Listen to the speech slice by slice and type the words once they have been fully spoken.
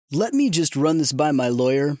"Let me just run this by my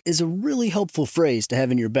lawyer" is a really helpful phrase to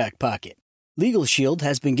have in your back pocket. Legal Shield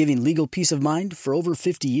has been giving legal peace of mind for over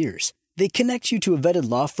 50 years. They connect you to a vetted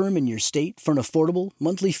law firm in your state for an affordable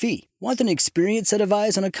monthly fee. Want an experienced set of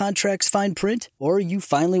eyes on a contract's fine print? Or you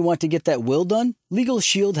finally want to get that will done? Legal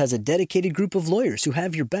Shield has a dedicated group of lawyers who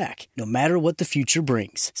have your back, no matter what the future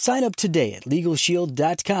brings. Sign up today at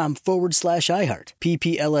LegalShield.com/iHeart.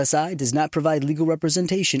 PPLSI does not provide legal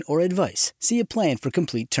representation or advice. See a plan for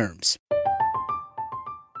complete terms.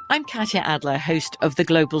 I'm Katya Adler, host of The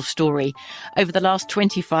Global Story. Over the last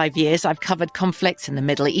 25 years, I've covered conflicts in the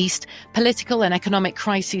Middle East, political and economic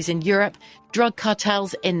crises in Europe, drug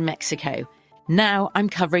cartels in Mexico. Now I'm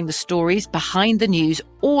covering the stories behind the news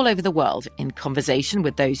all over the world in conversation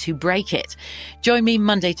with those who break it. Join me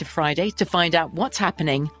Monday to Friday to find out what's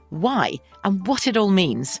happening, why, and what it all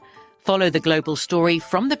means. Follow The Global Story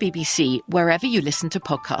from the BBC wherever you listen to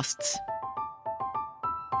podcasts.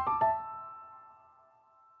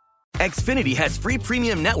 Xfinity has free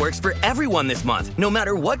premium networks for everyone this month, no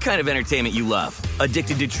matter what kind of entertainment you love.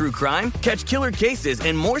 Addicted to true crime? Catch killer cases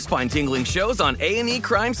and more spine-tingling shows on A&E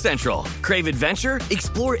Crime Central. Crave adventure?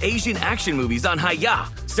 Explore Asian action movies on Hayya.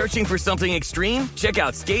 Searching for something extreme? Check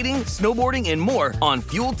out skating, snowboarding, and more on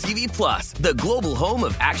Fuel TV Plus, the global home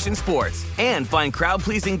of action sports. And find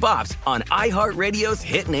crowd-pleasing bops on iHeartRadio's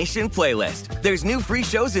Hit Nation playlist. There's new free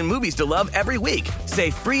shows and movies to love every week. Say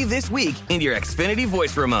free this week in your Xfinity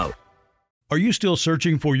voice remote. Are you still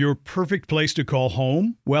searching for your perfect place to call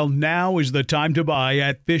home? Well, now is the time to buy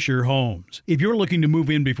at Fisher Homes. If you're looking to move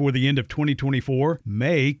in before the end of 2024,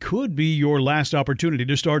 May could be your last opportunity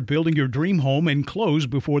to start building your dream home and close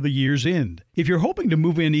before the year's end. If you're hoping to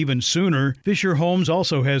move in even sooner, Fisher Homes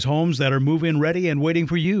also has homes that are move-in ready and waiting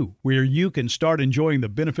for you, where you can start enjoying the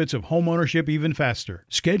benefits of homeownership even faster.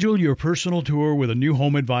 Schedule your personal tour with a new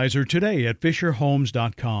home advisor today at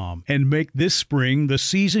FisherHomes.com and make this spring the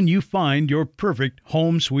season you find your perfect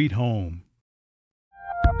home sweet home.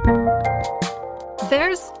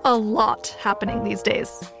 There's a lot happening these days,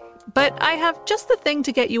 but I have just the thing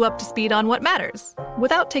to get you up to speed on what matters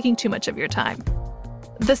without taking too much of your time.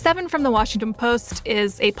 The 7 from the Washington Post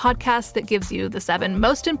is a podcast that gives you the 7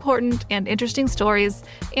 most important and interesting stories,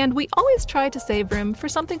 and we always try to save room for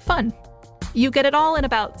something fun. You get it all in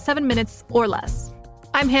about 7 minutes or less.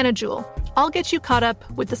 I'm Hannah Jewell. I'll get you caught up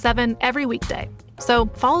with the 7 every weekday. So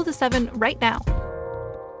follow the 7 right now.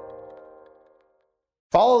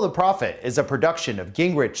 Follow the Prophet is a production of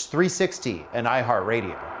Gingrich 360 and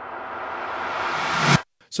iHeartRadio.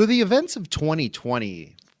 So the events of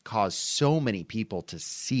 2020 caused so many people to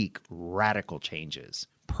seek radical changes,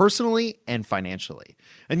 personally and financially.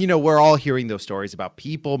 And, you know, we're all hearing those stories about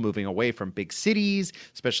people moving away from big cities,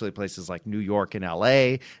 especially places like New York and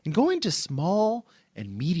LA, and going to small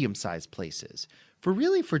and medium-sized places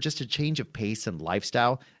for just a change of pace and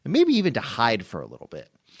lifestyle, and maybe even to hide for a little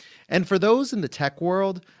bit. And for those in the tech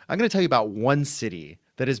world, I'm going to tell you about one city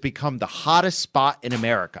that has become the hottest spot in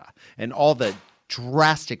America and all the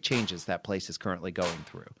drastic changes that place is currently going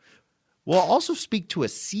through. We'll also speak to a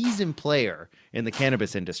seasoned player in the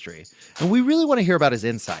cannabis industry, and we really want to hear about his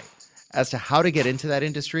insight as to how to get into that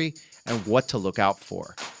industry and what to look out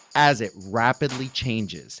for as it rapidly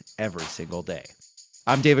changes every single day.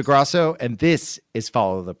 I'm David Grasso, and this is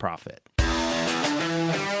Follow the Prophet.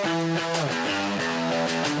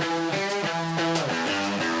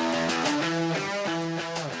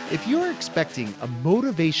 If you're expecting a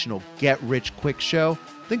motivational get-rich-quick show,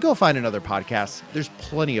 then go find another podcast. There's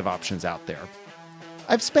plenty of options out there.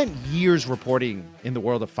 I've spent years reporting in the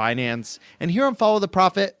world of finance, and here on Follow the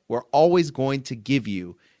Prophet, we're always going to give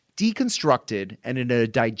you deconstructed and in a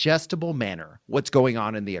digestible manner what's going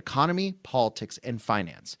on in the economy, politics, and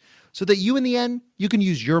finance, so that you, in the end, you can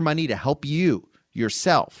use your money to help you,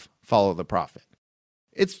 yourself, follow the prophet.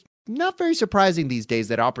 It's not very surprising these days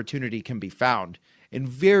that opportunity can be found in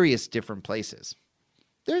various different places.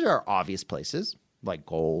 There are obvious places like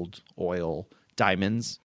gold, oil,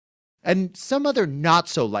 diamonds, and some other not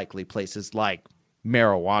so likely places like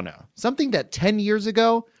marijuana, something that 10 years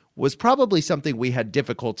ago was probably something we had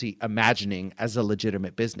difficulty imagining as a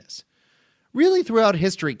legitimate business. Really, throughout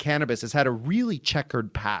history, cannabis has had a really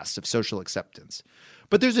checkered past of social acceptance.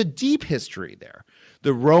 But there's a deep history there.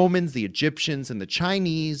 The Romans, the Egyptians, and the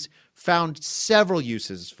Chinese found several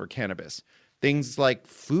uses for cannabis. Things like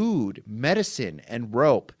food, medicine, and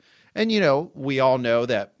rope. And, you know, we all know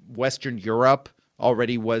that Western Europe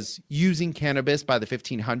already was using cannabis by the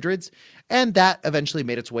 1500s, and that eventually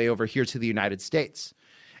made its way over here to the United States.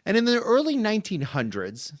 And in the early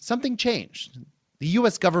 1900s, something changed. The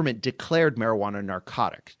U.S. government declared marijuana a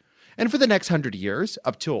narcotic. And for the next 100 years,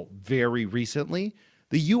 up till very recently,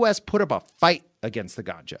 The U.S. put up a fight against the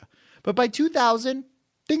ganja. But by 2000,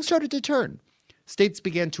 things started to turn. States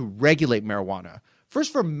began to regulate marijuana,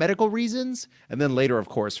 first for medical reasons, and then later, of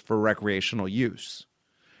course, for recreational use.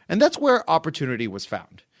 And that's where opportunity was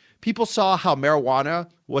found. People saw how marijuana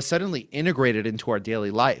was suddenly integrated into our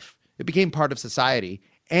daily life. It became part of society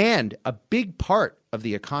and a big part of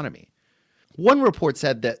the economy. One report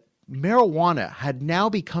said that marijuana had now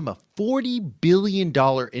become a $40 billion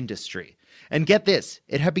industry. And get this,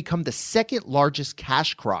 it had become the second largest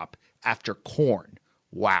cash crop after corn.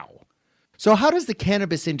 Wow. So how does the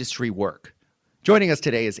cannabis industry work? Joining us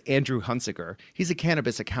today is Andrew Hunsicker. He's a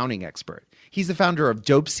cannabis accounting expert. He's the founder of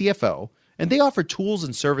Dope CFO, and they offer tools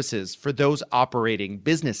and services for those operating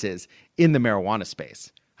businesses in the marijuana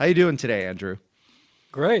space. How you doing today, Andrew?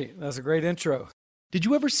 Great. That's a great intro. Did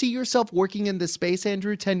you ever see yourself working in this space,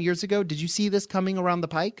 Andrew, 10 years ago? Did you see this coming around the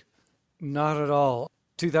pike? Not at all.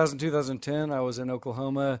 2010, I was in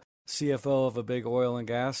Oklahoma, CFO of a big oil and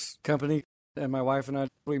gas company. And my wife and I,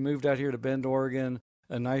 we moved out here to Bend, Oregon,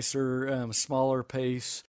 a nicer, smaller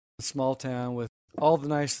pace, small town with all the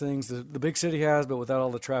nice things that the big city has, but without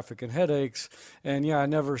all the traffic and headaches. And yeah, I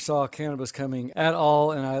never saw cannabis coming at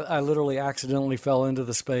all. And I literally accidentally fell into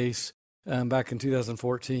the space back in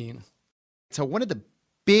 2014. So one of the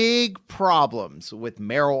big problems with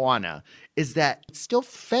marijuana is that it's still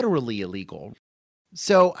federally illegal.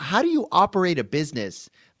 So how do you operate a business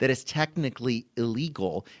that is technically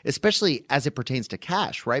illegal, especially as it pertains to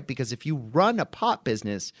cash, right? Because if you run a pot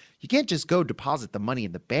business, you can't just go deposit the money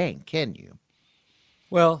in the bank, can you?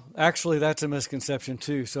 Well, actually, that's a misconception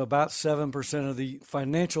too. So about 7% of the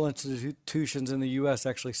financial institutions in the U.S.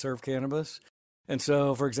 actually serve cannabis. And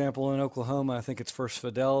so, for example, in Oklahoma, I think it's First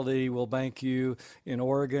Fidelity will bank you. In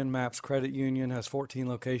Oregon, Maps Credit Union has 14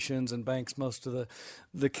 locations and banks most of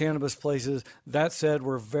the cannabis places. That said,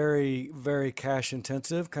 we're very, very cash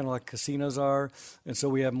intensive, kind of like casinos are. And so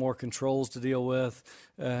we have more controls to deal with.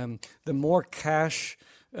 The more cash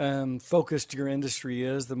focused your industry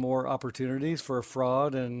is, the more opportunities for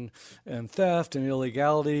fraud and theft and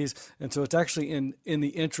illegalities. And so it's actually in the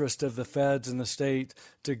interest of the feds and the state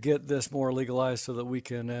to get this more legalized so that we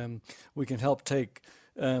can help take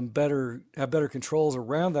have better controls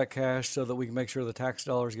around that cash so that we can make sure the tax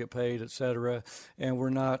dollars get paid, et cetera. And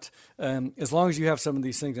we're not, as long as you have some of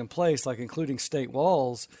these things in place, like including state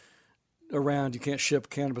walls around, you can't ship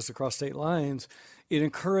cannabis across state lines, it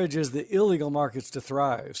encourages the illegal markets to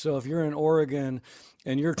thrive. So if you're in Oregon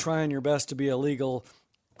and you're trying your best to be a legal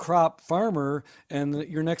crop farmer and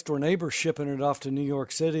your next door neighbor shipping it off to New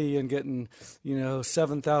York City and getting,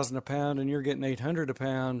 $7,000 a pound and you're getting $800 a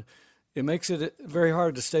pound, it makes it very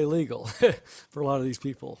hard to stay legal for a lot of these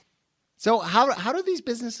people. So how do these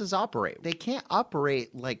businesses operate? They can't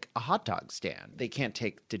operate like a hot dog stand. They can't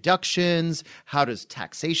take deductions. How does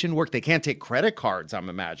taxation work? They can't take credit cards, I'm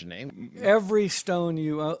imagining. Every stone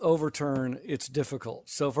you overturn, it's difficult.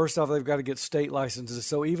 So first off, they've got to get state licenses.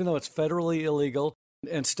 So even though it's federally illegal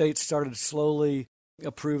and states started slowly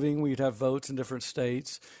approving, we'd have votes in different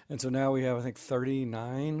states. And so now we have, I think,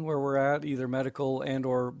 39 where we're at, either medical and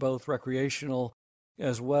or both recreational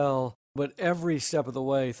as well. But every step of the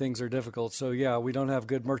way, things are difficult. So, yeah, we don't have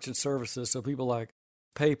good merchant services. So people like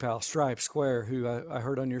PayPal, Stripe, Square, who I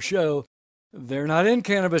heard on your show, they're not in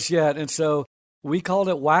cannabis yet. And so we called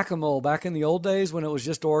it whack-a-mole. Back in the old days when it was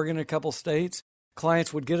just Oregon and a couple states,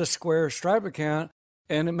 clients would get a Square Stripe account,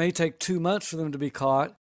 and it may take 2 months for them to be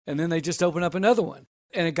caught, and then they just open up another one.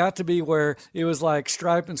 And it got to be where it was like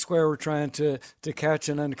Stripe and Square were trying to catch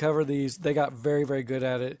and uncover these. They got very, very good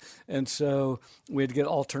at it. And so we had to get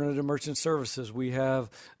alternative merchant services. We have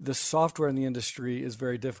the software in the industry is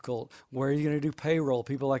very difficult. Where are you going to do payroll?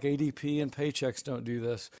 People like ADP and Paychex don't do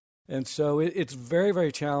this. And so it's very,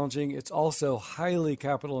 very challenging. It's also highly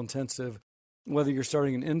capital intensive, whether you're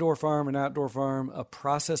starting an indoor farm, an outdoor farm, a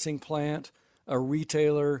processing plant, a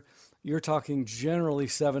retailer. You're talking generally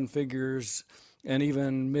 7 figures and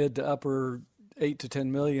even mid to upper 8 to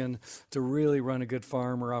 10 million to really run a good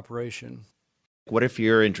farm or operation. What if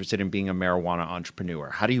you're interested in being a marijuana entrepreneur?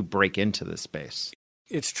 How do you break into this space?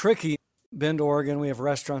 It's tricky. Bend, Oregon, we have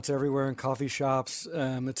restaurants everywhere and coffee shops.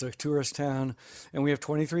 It's a tourist town, and we have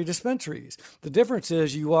 23 dispensaries. The difference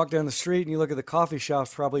is you walk down the street and you look at the coffee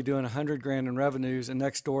shops probably doing $100,000 in revenues, and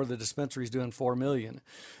next door the dispensary's doing $4 million.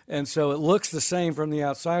 And so it looks the same from the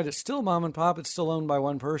outside. It's still mom and pop. It's still owned by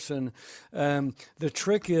one person. The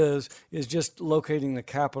trick is just locating the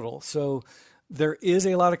capital. So there is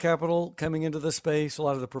a lot of capital coming into the space. A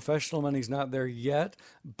lot of the professional money's not there yet,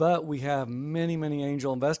 but we have many, many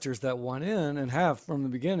angel investors that want in and have from the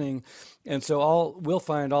beginning. And so we'll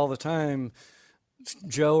find all the time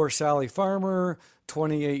Joe or Sally Farmer,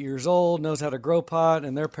 28 years old, knows how to grow pot,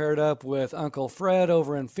 and they're paired up with Uncle Fred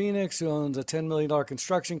over in Phoenix, who owns a $10 million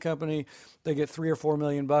construction company. They get $3 or $4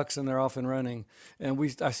 million and they're off and running. And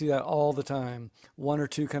I see that all the time. One or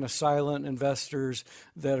two kind of silent investors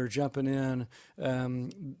that are jumping in.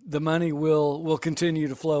 The money will continue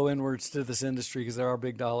to flow inwards to this industry because there are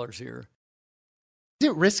big dollars here. Is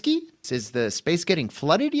it risky? Is the space getting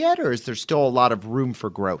flooded yet, or is there still a lot of room for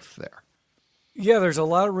growth there? Yeah, there's a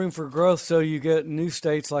lot of room for growth. So you get new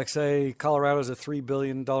states like, say, Colorado's a $3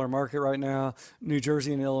 billion market right now. New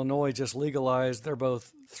Jersey and Illinois just legalized. They're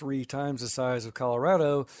both 3 times the size of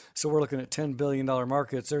Colorado. So we're looking at $10 billion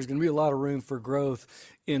markets. There's going to be a lot of room for growth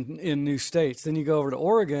in new states. Then you go over to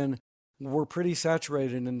Oregon. We're pretty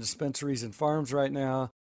saturated in dispensaries and farms right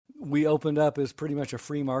now. We opened up as pretty much a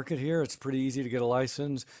free market here. It's pretty easy to get a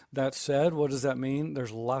license. That said, what does that mean?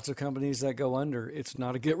 There's lots of companies that go under. It's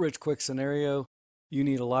not a get-rich-quick scenario. You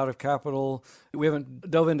need a lot of capital. We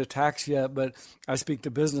haven't dove into tax yet, but I speak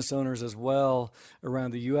to business owners as well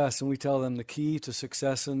around the U.S., and we tell them the key to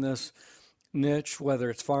success in this niche, whether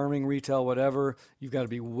it's farming, retail, whatever, you've got to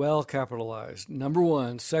be well capitalized. Number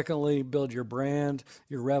one. Secondly, build your brand,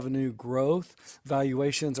 your revenue growth.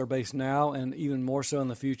 Valuations are based now and even more so in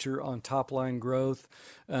the future on top line growth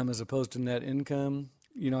as opposed to net income.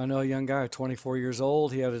 You know, I know a young guy, 24 years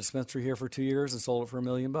old. He had a dispensary here for 2 years and sold it for $1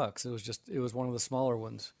 million. It was one of the smaller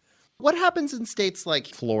ones. What happens in states like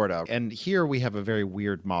Florida? And here we have a very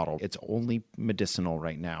weird model. It's only medicinal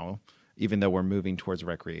right now, even though we're moving towards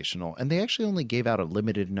recreational. And they actually only gave out a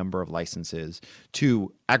limited number of licenses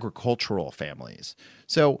to agricultural families.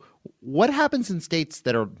 So what happens in states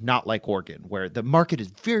that are not like Oregon, where the market is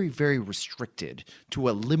very, very restricted to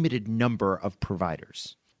a limited number of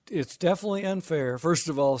providers? It's definitely unfair, first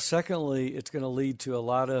of all. Secondly, it's going to lead to a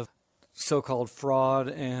lot of so-called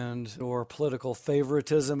fraud or political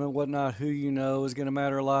favoritism and whatnot. Who you know is going to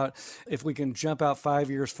matter a lot. If we can jump out 5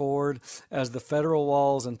 years forward as the federal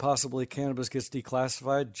walls and possibly cannabis gets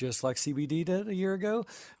declassified, just like CBD did a year ago,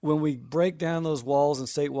 when we break down those walls and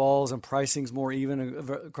state walls and pricing's more even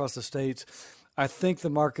across the states, I think the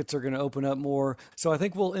markets are going to open up more. So I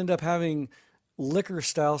think we'll end up having liquor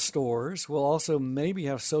style stores. We'll also maybe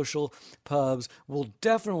have social pubs. We'll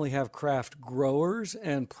definitely have craft growers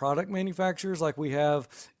and product manufacturers like we have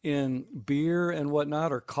in beer and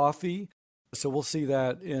whatnot, or coffee. So we'll see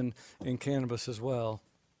that in cannabis as well.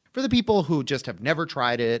 For the people who just have never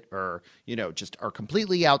tried it or, just are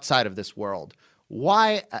completely outside of this world,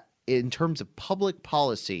 why, in terms of public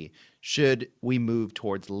policy, should we move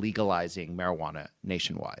towards legalizing marijuana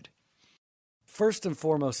nationwide? First and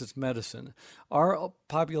foremost, it's medicine. Our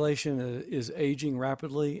population is aging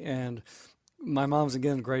rapidly, and my mom's,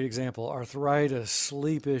 again, a great example. Arthritis,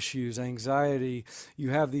 sleep issues, anxiety.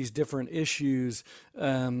 You have these different issues,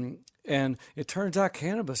 and it turns out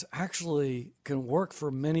cannabis actually can work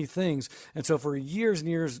for many things. And so for years and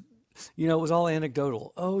years, it was all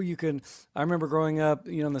anecdotal. I remember growing up,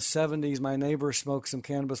 in the 70s, my neighbor smoked some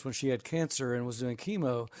cannabis when she had cancer and was doing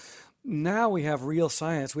chemo. Now we have real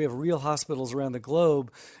science. We have real hospitals around the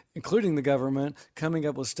globe, including the government, coming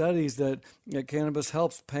up with studies that cannabis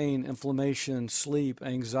helps pain, inflammation, sleep,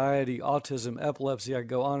 anxiety, autism, epilepsy. I could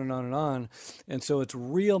go on and on and on. And so it's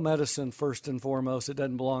real medicine first and foremost. It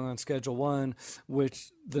doesn't belong on Schedule 1, which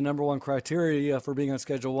the number one criteria for being on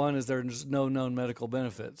Schedule 1 is there's no known medical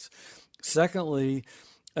benefits. Secondly,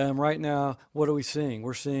 right now, what are we seeing?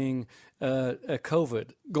 We're seeing a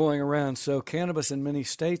COVID going around. So cannabis in many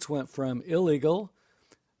states went from illegal,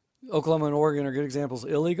 Oklahoma and Oregon are good examples,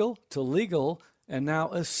 illegal to legal, and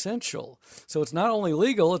now essential. So it's not only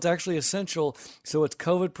legal, it's actually essential. So it's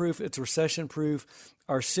COVID-proof, it's recession-proof.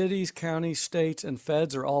 Our cities, counties, states, and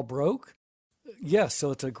feds are all broke. Yes,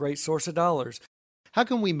 so it's a great source of dollars. How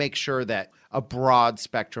can we make sure that a broad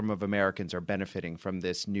spectrum of Americans are benefiting from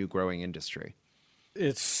this new growing industry?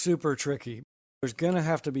 It's super tricky. There's going to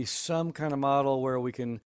have to be some kind of model where we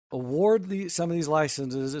can award some of these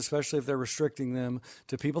licenses, especially if they're restricting them,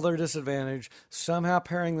 to people that are disadvantaged, somehow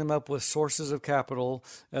pairing them up with sources of capital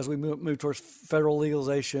as we move towards federal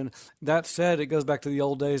legalization. That said, it goes back to the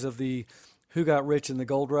old days of who got rich in the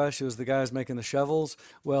gold rush. It was the guys making the shovels.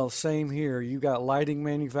 Well, same here. You got lighting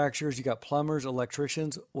manufacturers, you got plumbers,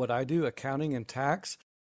 electricians, what I do, accounting and tax.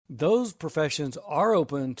 Those professions are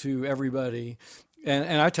open to everybody.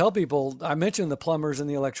 And I tell people, I mention the plumbers and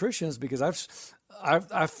the electricians because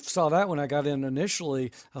I saw that when I got in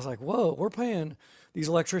initially. I was like, whoa, we're paying these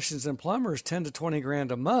electricians and plumbers 10 to 20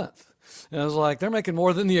 grand a month. And I was like, they're making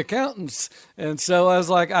more than the accountants. And so I was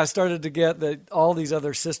like, I started to get that all these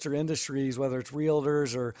other sister industries, whether it's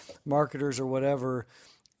realtors or marketers or whatever,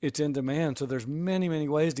 it's in demand. So there's many, many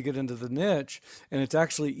ways to get into the niche, and it's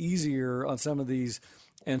actually easier on some of these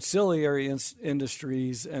ancillary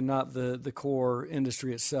industries and not the core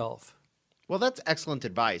industry itself. Well, that's excellent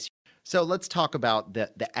advice. So let's talk about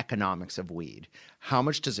the economics of weed. How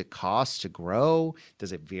much does it cost to grow?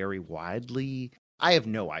 Does it vary widely? I have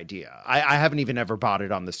no idea. I haven't even ever bought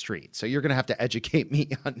it on the street. So you're going to have to educate me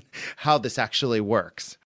on how this actually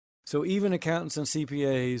works. So even accountants and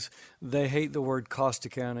CPAs, they hate the word cost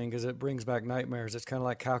accounting because it brings back nightmares. It's kind of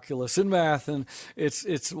like calculus and math, and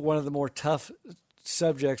it's one of the more tough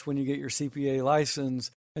subjects when you get your CPA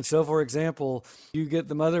license. And so, for example, you get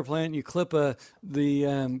the mother plant, you clip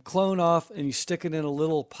the clone off, and you stick it in a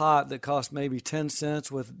little pot that costs maybe 10 cents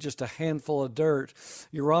with just a handful of dirt.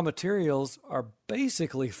 Your raw materials are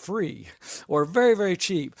basically free or very, very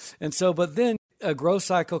cheap. And so, but then a grow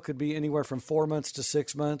cycle could be anywhere from 4 months to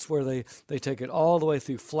 6 months, where they take it all the way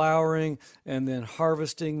through flowering and then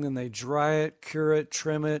harvesting. Then they dry it, cure it,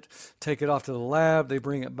 trim it, take it off to the lab. They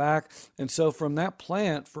bring it back. And so from that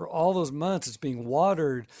plant, for all those months, it's being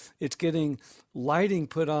watered. It's getting lighting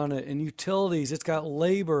put on it and utilities. It's got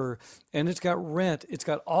labor and it's got rent. It's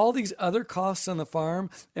got all these other costs on the farm,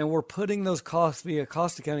 and we're putting those costs via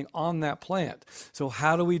cost accounting on that plant. So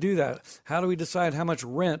how do we do that? How do we decide how much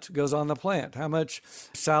rent goes on the plant? How much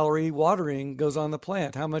salary watering goes on the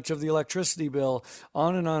plant? How much of the electricity bill,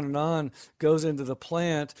 on and on and on, goes into the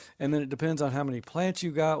plant? And then it depends on how many plants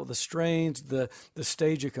you got, with the strains, the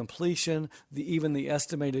stage of completion, even the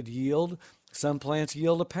estimated yield. Some plants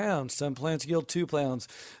yield 1 pound, some plants yield 2 pounds.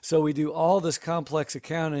 So we do all this complex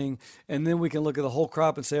accounting, and then we can look at the whole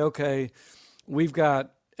crop and say, okay, we've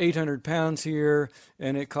got 800 pounds here,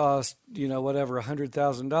 and it costs, whatever,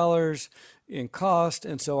 $100,000 in cost.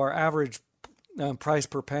 And so our average price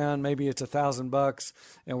per pound, maybe it's $1,000,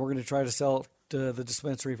 and we're going to try to sell it to the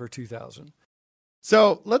dispensary for $2,000.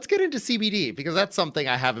 So let's get into CBD, because that's something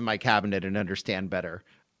I have in my cabinet and understand better.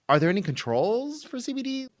 Are there any controls for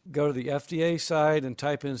CBD? Go to the FDA site and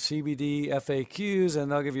type in CBD FAQs,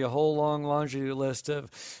 and they'll give you a whole long laundry list of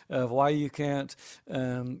why you can't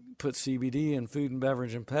put CBD in food and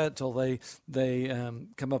beverage and pet till they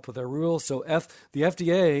come up with their rules. So the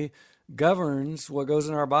FDA governs what goes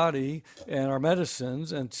in our body and our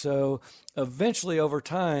medicines, and so eventually over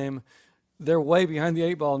time, they're way behind the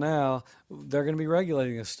 8 ball now. They're going to be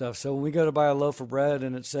regulating this stuff. So when we go to buy a loaf of bread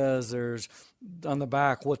and it says there's on the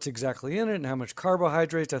back what's exactly in it and how much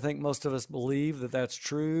carbohydrates, I think most of us believe that that's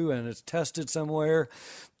true and it's tested somewhere.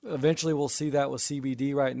 Eventually we'll see that with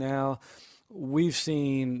CBD. Right now, we've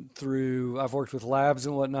seen I've worked with labs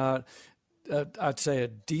and whatnot, I'd say a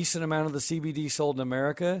decent amount of the CBD sold in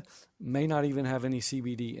America may not even have any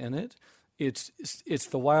CBD in it. It's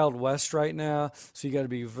the Wild West right now, so you got to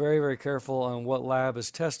be very, very careful on what lab is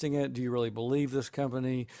testing it. Do you really believe this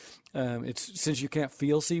company? Since you can't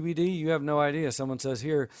feel CBD, you have no idea. Someone says,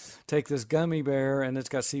 here, take this gummy bear, and it's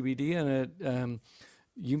got CBD in it.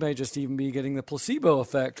 You may just even be getting the placebo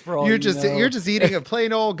effect for all You're just eating a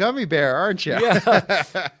plain old gummy bear, aren't you?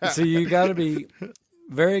 Yeah. So you got to be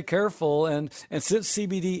very careful. And since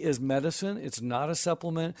CBD is medicine, it's not a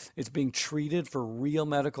supplement. It's being treated for real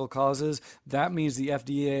medical causes. That means the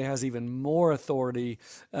FDA has even more authority.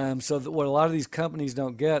 So that what a lot of these companies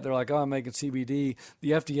don't get, they're like, oh, I'm making CBD.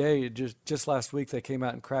 The FDA, just last week, they came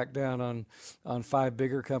out and cracked down on 5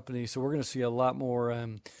 bigger companies. So we're going to see a lot more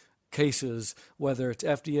cases, whether it's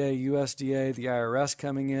FDA, USDA, the IRS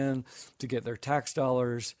coming in to get their tax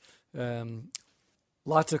dollars.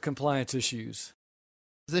 Lots of compliance issues.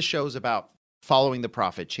 This show is about following the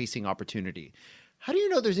profit, chasing opportunity. How do you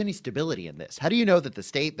know there's any stability in this? How do you know that the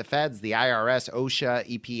state, the feds, the IRS, OSHA,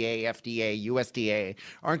 EPA, FDA, USDA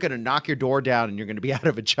aren't going to knock your door down and you're going to be out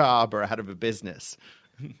of a job or out of a business?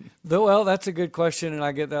 Well, that's a good question, and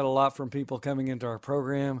I get that a lot from people coming into our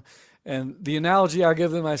program. And the analogy I give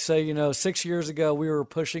them, I say, 6 years ago, we were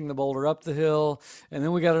pushing the boulder up the hill, and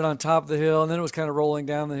then we got it on top of the hill, and then it was kind of rolling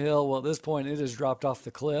down the hill. Well, at this point, it has dropped off the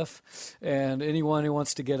cliff, and anyone who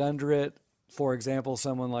wants to get under it, for example,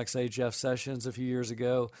 someone like, say, Jeff Sessions a few years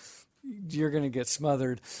ago, you're going to get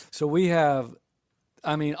smothered. So we have,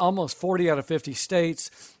 almost 40 out of 50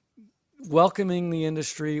 states welcoming the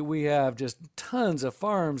industry. We have just tons of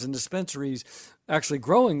farms and dispensaries actually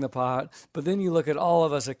growing the pot. But then you look at all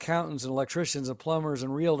of us accountants and electricians and plumbers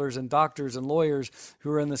and realtors and doctors and lawyers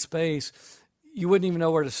who are in the space. You wouldn't even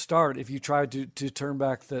know where to start if you tried to turn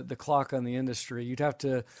back the clock on the industry. You'd have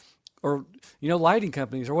to Or, lighting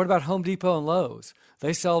companies. Or what about Home Depot and Lowe's?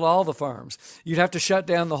 They sell to all the firms. You'd have to shut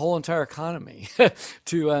down the whole entire economy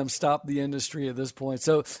to stop the industry at this point.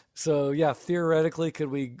 So yeah, theoretically, could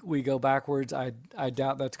we go backwards? I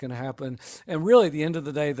doubt that's going to happen. And really, at the end of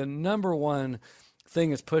the day, the number one thing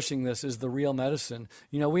that's pushing this is the real medicine.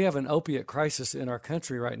 We have an opiate crisis in our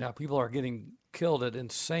country right now. People are getting killed at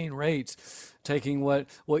insane rates, taking what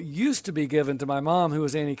used to be given to my mom, who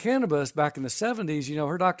was anti-cannabis back in the 70s.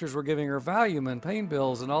 Her doctors were giving her Valium and pain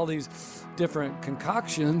pills and all these different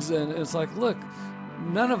concoctions. And it's like, look,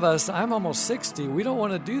 none of us, I'm almost 60. We don't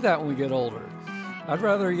want to do that when we get older. I'd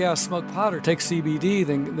rather, smoke pot or take CBD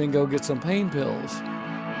than go get some pain pills.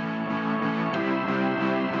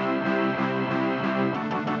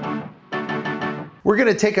 We're going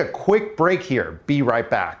to take a quick break here. Be right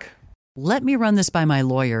back. "Let me run this by my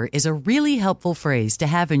lawyer" is a really helpful phrase to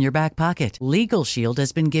have in your back pocket. Legal Shield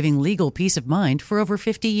has been giving legal peace of mind for over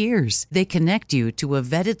 50 years. They connect you to a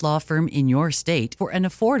vetted law firm in your state for an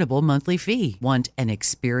affordable monthly fee. Want an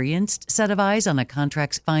experienced set of eyes on a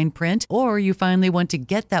contract's fine print? Or you finally want to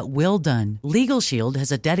get that will done? Legal Shield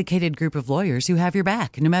has a dedicated group of lawyers who have your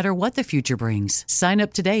back, no matter what the future brings. Sign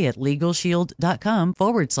up today at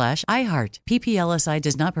LegalShield.com/iHeart. PPLSI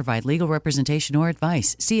does not provide legal representation or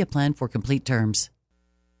advice. See a plan for complete terms.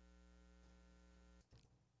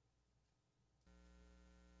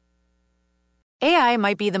 AI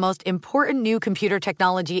might be the most important new computer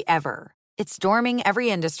technology ever. It's storming every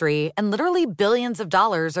industry, and literally billions of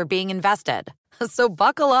dollars are being invested. So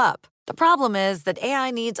buckle up. The problem is that AI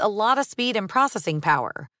needs a lot of speed and processing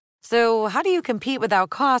power. So how do you compete without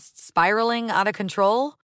costs spiraling out of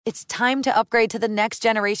control? It's time to upgrade to the next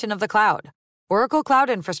generation of the cloud. Oracle Cloud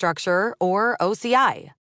Infrastructure, or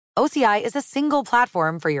OCI. OCI is a single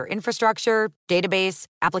platform for your infrastructure, database,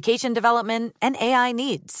 application development, and AI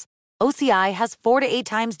needs. OCI has 4 to 8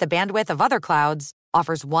 times the bandwidth of other clouds,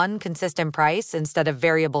 offers one consistent price instead of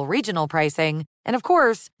variable regional pricing, and of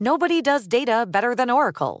course, nobody does data better than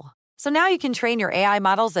Oracle. So now you can train your AI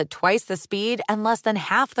models at twice the speed and less than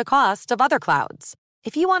half the cost of other clouds.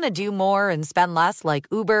 If you want to do more and spend less like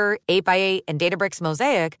Uber, 8x8, and Databricks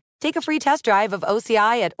Mosaic, take a free test drive of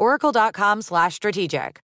OCI at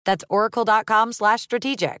oracle.com/strategic. That's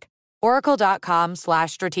oracle.com/strategic.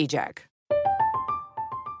 Oracle.com/strategic.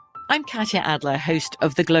 I'm Katya Adler, host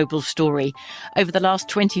of The Global Story. Over the last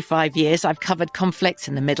 25 years, I've covered conflicts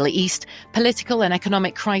in the Middle East, political and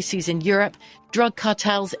economic crises in Europe, drug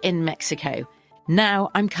cartels in Mexico. Now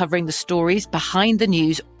I'm covering the stories behind the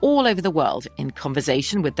news all over the world in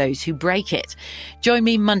conversation with those who break it. Join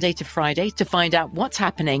me Monday to Friday to find out what's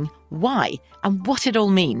happening, why, and what it all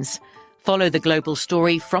means. Follow The Global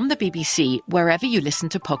Story from the BBC wherever you listen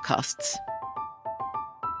to podcasts.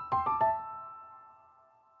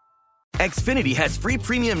 Xfinity has free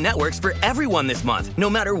premium networks for everyone this month, no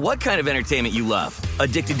matter what kind of entertainment you love.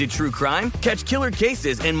 Addicted to true crime? Catch killer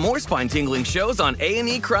cases and more spine-tingling shows on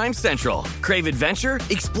A&E Crime Central. Crave adventure?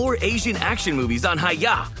 Explore Asian action movies on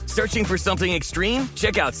Hi-YAH. Searching for something extreme?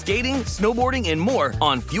 Check out skating, snowboarding, and more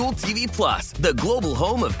on Fuel TV Plus, the global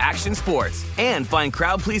home of action sports. And find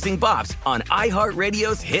crowd-pleasing bops on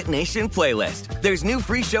iHeartRadio's Hit Nation playlist. There's new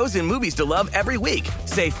free shows and movies to love every week.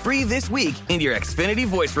 Say free this week in your Xfinity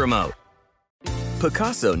voice remote.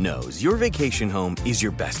 Pacaso knows your vacation home is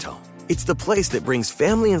your best home. It's the place that brings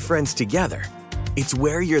family and friends together. It's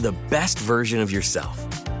where you're the best version of yourself.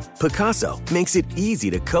 Pacaso makes it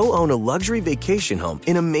easy to co-own a luxury vacation home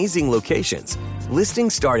in amazing locations.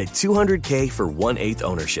 Listings start at $200K for 1/8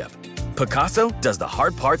 ownership. Pacaso does the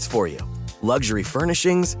hard parts for you. Luxury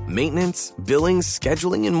furnishings, maintenance, billings,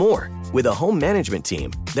 scheduling, and more. With a home management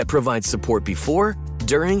team that provides support before,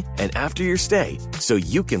 during, and after your stay, so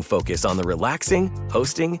you can focus on the relaxing,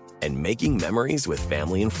 hosting, and making memories with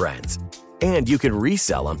family and friends. And you can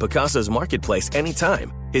resell on Pacaso's marketplace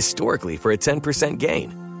anytime, historically for a 10%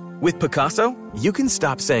 gain. With Pacaso, you can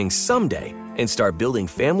stop saying someday and start building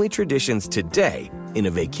family traditions today in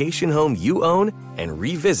a vacation home you own and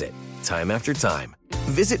revisit time after time.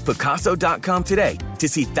 Visit Pacaso.com today to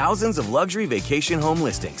see thousands of luxury vacation home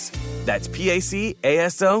listings. That's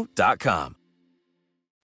PACASO.com.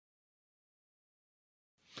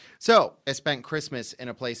 So I spent Christmas in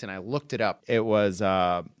a place, and I looked it up. It was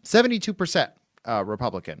 72%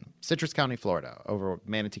 Republican, Citrus County, Florida, over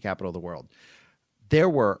Manatee, capital of the world. There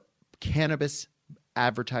were cannabis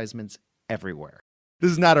advertisements everywhere.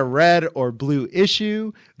 This is not a red or blue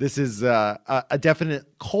issue. This is a definite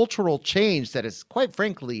cultural change that has, quite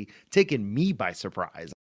frankly, taken me by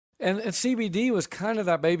surprise. And CBD was kind of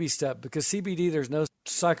that baby step, because CBD, there's no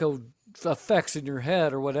psycho effects in your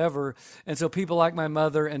head or whatever. And so people like my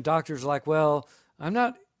mother and doctors are like, well, I'm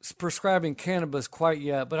not prescribing cannabis quite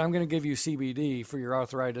yet, but I'm going to give you CBD for your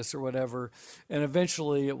arthritis or whatever, and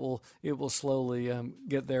eventually it will slowly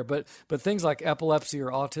get there. But things like epilepsy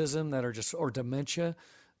or autism that are just, or dementia,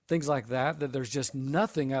 things like that there's just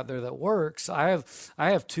nothing out there that works. I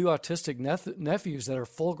have two autistic nephews that are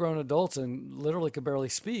full-grown adults and literally can barely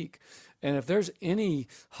speak. And if there's any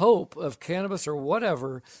hope of cannabis or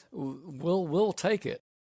whatever, we'll take it.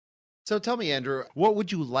 So tell me, Andrew, what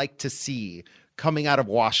would you like to see coming out of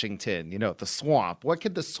Washington, the swamp? What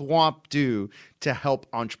could the swamp do to help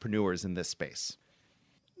entrepreneurs in this space?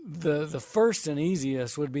 The first and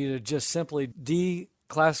easiest would be to just simply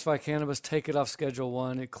declassify cannabis, take it off Schedule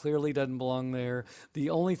 1. It clearly doesn't belong there. The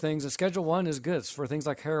only things, and Schedule 1 is good for things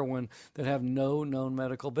like heroin that have no known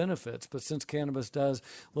medical benefits. But since cannabis does,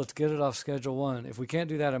 let's get it off Schedule 1. If we can't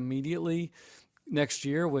do that immediately next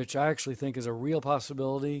year, which I actually think is a real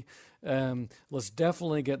possibility, let's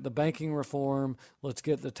definitely get the banking reform. Let's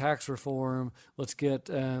get the tax reform. Let's get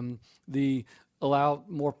allow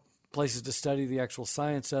more places to study the actual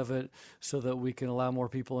science of it so that we can allow more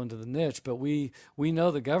people into the niche. But we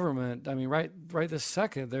know the government, right this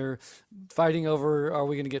second, they're fighting over, are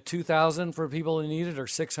we going to get $2,000 for people who need it or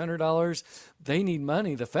 $600? They need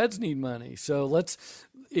money. The feds need money. So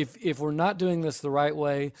if we're not doing this the right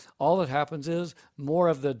way, all that happens is more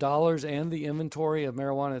of the dollars and the inventory of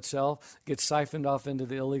marijuana itself gets siphoned off into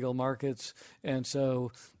the illegal markets. And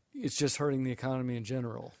so it's just hurting the economy in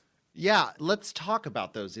general. Yeah, let's talk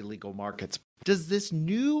about those illegal markets. Does this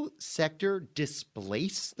new sector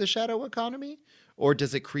displace the shadow economy, or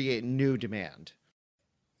does it create new demand?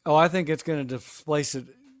 Oh, I think it's going to displace it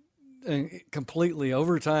completely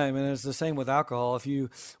over time. And it's the same with alcohol. If you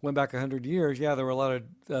went back 100 years, there were a lot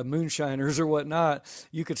of moonshiners or whatnot.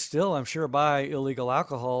 You could still, I'm sure, buy illegal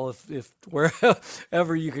alcohol if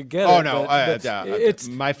wherever you could get it. Oh, no.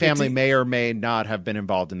 My family may or may not have been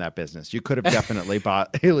involved in that business. You could have definitely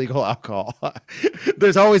bought illegal alcohol.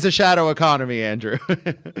 There's always a shadow economy, Andrew.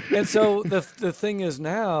 And so the thing is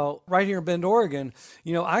now, right here in Bend, Oregon,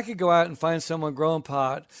 I could go out and find someone growing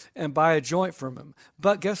pot and buy a joint from him.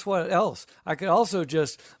 But guess what else? I could also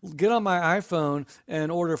just get on my iPhone and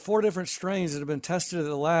order 4 different strains that have been tested at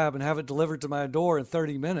the lab and have it delivered to my door in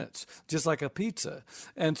 30 minutes, just like a pizza.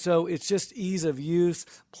 And so it's just ease of use.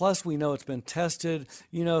 Plus, we know it's been tested.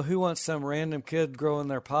 Who wants some random kid growing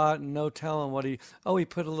their pot and no telling what he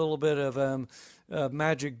put a little bit of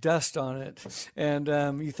magic dust on it. And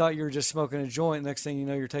you thought you were just smoking a joint. Next thing you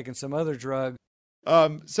know, you're taking some other drug.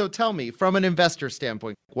 So tell me, from an investor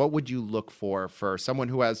standpoint, what would you look for someone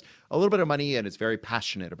who has a little bit of money and is very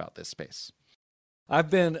passionate about this space? I've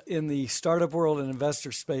been in the startup world and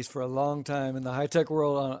investor space for a long time, in the high-tech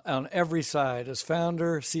world on every side, as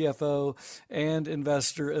founder, CFO, and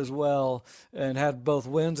investor as well, and had both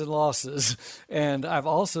wins and losses. And I've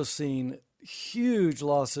also seen huge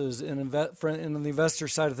losses in the investor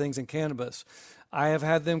side of things in cannabis. I have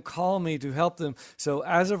had them call me to help them. So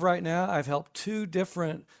as of right now, I've helped 2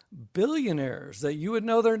 different billionaires that you would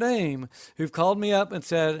know their name who've called me up and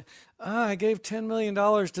said, I gave $10 million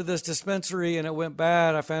to this dispensary and it went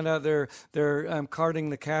bad. I found out they're carting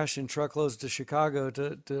the cash in truckloads to Chicago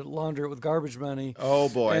to launder it with garbage money. Oh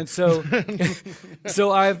boy. And so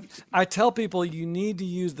I tell people you need to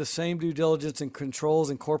use the same due diligence and controls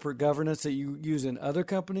and corporate governance that you use in other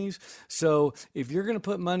companies. So if you're going to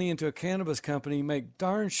put money into a cannabis company, make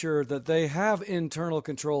darn sure that they have internal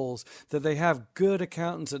controls, that they have good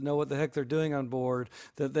accountants that know what the heck they're doing on board,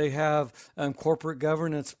 that they have corporate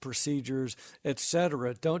governance procedures,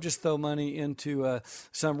 etc. Don't just throw money into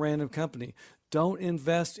some random company. Don't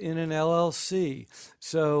invest in an LLC.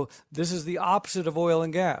 So this is the opposite of oil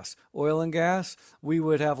and gas. Oil and gas, we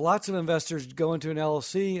would have lots of investors go into an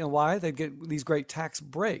LLC, and why? They'd get these great tax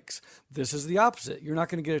breaks. This is the opposite. You're not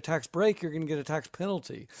going to get a tax break, you're going to get a tax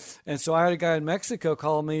penalty. And so I had a guy in Mexico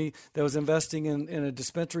call me that was investing in a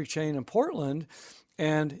dispensary chain in Portland,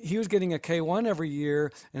 and he was getting a K-1 every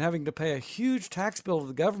year and having to pay a huge tax bill to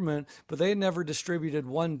the government, but they had never distributed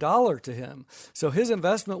 $1 to him. So his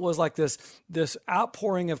investment was like this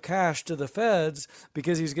outpouring of cash to the feds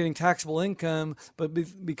because he was getting taxable income, but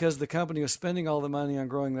because the company was spending all the money on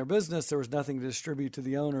growing their business, there was nothing to distribute to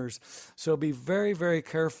the owners. So be very, very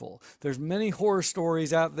careful. There's many horror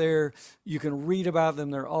stories out there. You can read about them.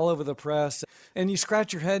 They're all over the press. And you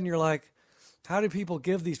scratch your head and you're like, how do people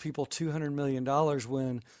give these people $200 million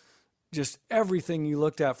when just everything you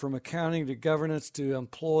looked at, from accounting to governance to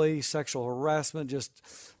employee sexual harassment, just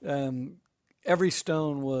every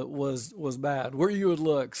stone was bad where you would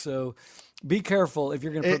look. So be careful if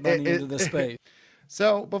you're going to put money into this space.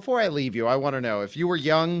 So before I leave you, I want to know, if you were a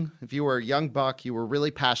young buck, you were really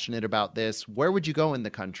passionate about this, where would you go in the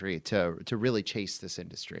country to really chase this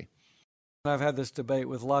industry? I've had this debate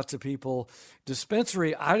with lots of people.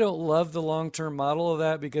 Dispensary, I don't love the long-term model of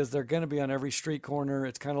that because they're going to be on every street corner.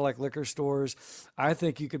 It's kind of like liquor stores. I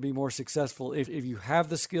think you could be more successful if you have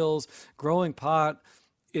the skills. Growing pot,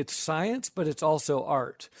 it's science, but it's also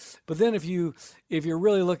art. But then if you're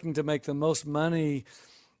really looking to make the most money,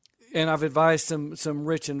 and I've advised some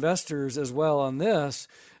rich investors as well on this,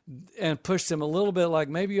 and pushed them a little bit, like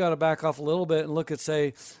maybe you ought to back off a little bit and look at,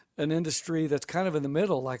 say, an industry that's kind of in the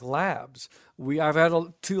middle, like labs. I've had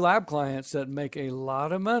 2 lab clients that make a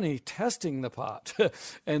lot of money testing the pot. But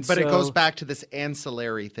it goes back to this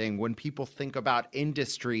ancillary thing. When people think about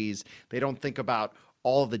industries, they don't think about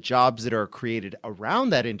all the jobs that are created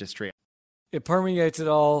around that industry. It permeates it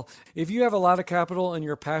all. If you have a lot of capital and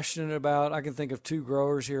you're passionate about, I can think of 2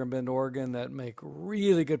 growers here in Bend, Oregon that make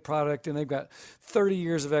really good product, and they've got 30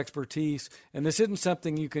 years of expertise. And this isn't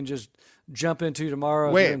something you can just jump into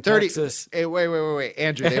tomorrow in Texas. Wait,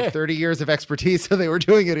 Andrew, they have 30 years of expertise, so they were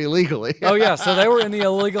doing it illegally. Oh, yeah. So they were in the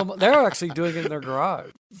illegal, they were actually doing it in their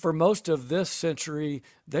garage. For most of this century,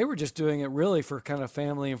 they were just doing it really for kind of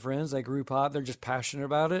family and friends. They grew pot. They're just passionate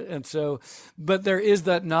about it. And so, but there is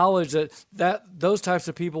that knowledge that those types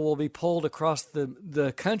of people will be pulled across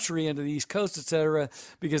the country into the East Coast, et cetera,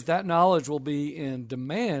 because that knowledge will be in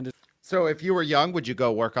demand. So if you were young, would you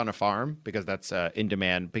go work on a farm? Because that's in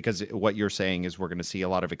demand. Because what you're saying is we're going to see a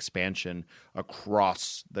lot of expansion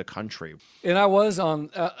across the country. And I was on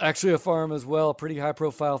actually a farm as well, a pretty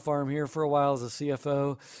high-profile farm here for a while as a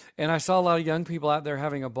CFO. And I saw a lot of young people out there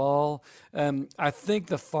having a ball. I think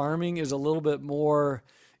the farming is a little bit more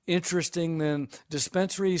interesting than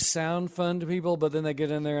dispensaries. Sound fun to people, but then they get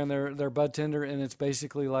in there and they're bud tender, and it's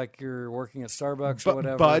basically like you're working at Starbucks or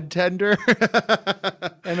whatever. Bud tender?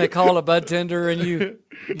 And they call it a bud tender, and you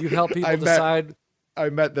help people decide. I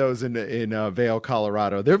met those in Vail,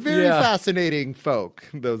 Colorado. They're very fascinating folk,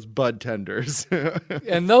 those bud tenders.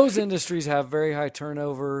 And those industries have very high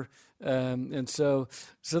turnover. And so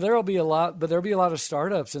there'll be a lot, but there'll be a lot of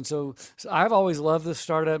startups. And so I've always loved the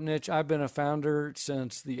startup niche. I've been a founder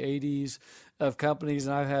since the 80s of companies,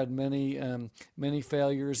 and I've had many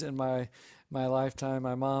failures in my lifetime.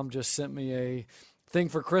 My mom just sent me a thing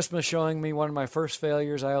for Christmas showing me one of my first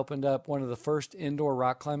failures. I opened up one of the first indoor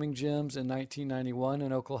rock climbing gyms in 1991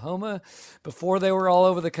 in Oklahoma before they were all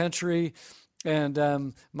over the country.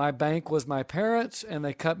 And my bank was my parents, and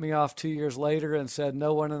they cut me off 2 years later and said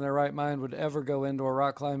no one in their right mind would ever go indoor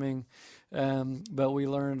rock climbing. But we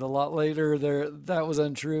learned a lot later that was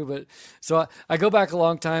untrue. But so I go back a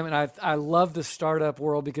long time, and I love the startup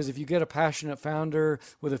world because if you get a passionate founder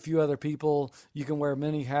with a few other people, you can wear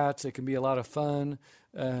many hats. It can be a lot of fun.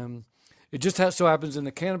 It just so happens in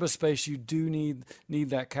the cannabis space, you do need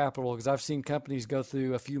that capital, because I've seen companies go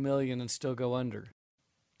through a few million and still go under.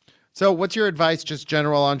 So what's your advice, just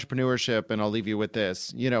general entrepreneurship? And I'll leave you with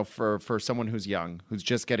this, for someone who's young, who's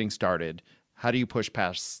just getting started, how do you push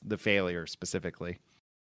past the failure specifically?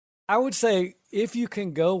 I would say if you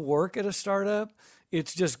can go work at a startup,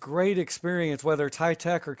 it's just great experience, whether it's high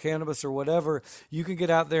tech or cannabis or whatever. You can get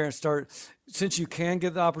out there and start, since you can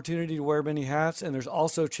get the opportunity to wear many hats, and there's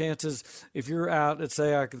also chances if you're out, let's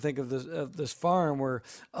say I can think of this farm where,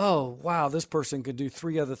 oh, wow, this person could do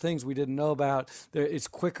 3 other things we didn't know about. It's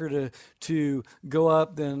quicker to go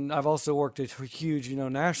up than, I've also worked at huge,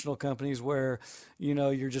 national companies where,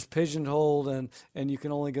 you're just pigeonholed and you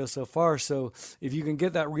can only go so far. So if you can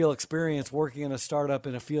get that real experience working in a startup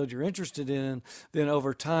in a field you're interested in, then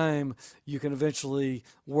over time you can eventually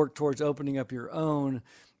work towards opening up your own.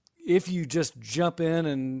 If you just jump in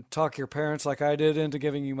and talk your parents like I did into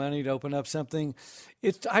giving you money to open up something,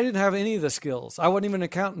 I didn't have any of the skills. I wasn't even an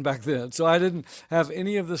accountant back then. So I didn't have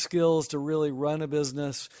any of the skills to really run a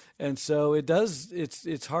business. And so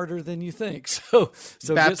it's harder than you think. So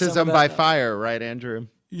baptism by fire, right, Andrew?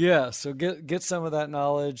 Yeah. So get some of that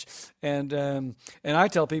knowledge. And I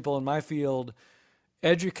tell people in my field,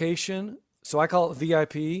 education, so I call it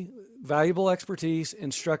VIP, valuable expertise,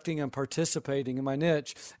 instructing and participating in my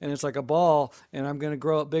niche. And it's like a ball, and I'm going to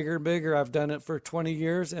grow it bigger and bigger. I've done it for 20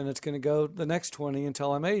 years, and it's going to go the next 20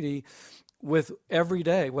 until I'm 80 with every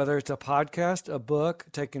day, whether it's a podcast, a book,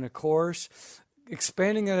 taking a course,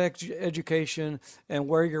 expanding that education and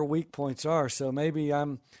where your weak points are. So maybe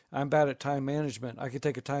I'm bad at time management. I could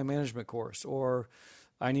take a time management course, or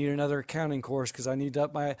I need another accounting course because I need to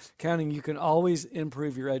up my accounting. You can always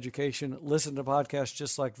improve your education. Listen to podcasts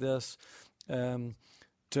just like this to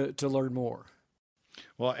learn more.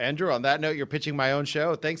 Well, Andrew, on that note, you're pitching my own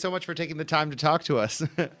show. Thanks so much for taking the time to talk to us.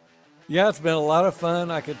 Yeah, it's been a lot of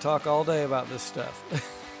fun. I could talk all day about this stuff.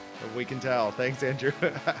 We can tell. Thanks, Andrew.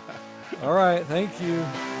 All right. Thank you.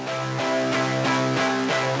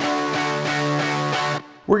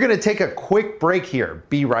 We're going to take a quick break here.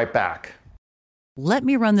 Be right back. Let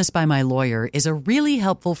me run this by my lawyer is a really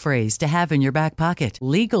helpful phrase to have in your back pocket.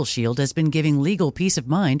 Legal Shield has been giving legal peace of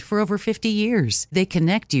mind for over 50 years. They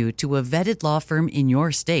connect you to a vetted law firm in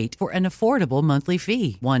your state for an affordable monthly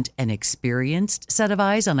fee. Want an experienced set of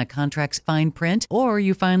eyes on a contract's fine print? Or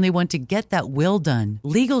you finally want to get that will done?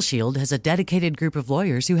 Legal Shield has a dedicated group of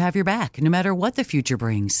lawyers who have your back, no matter what the future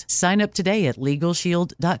brings. Sign up today at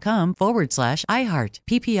LegalShield.com/iHeart.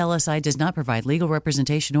 PPLSI does not provide legal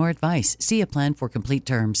representation or advice. See a plan for complete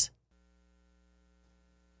terms.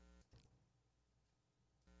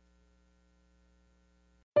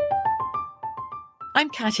 I'm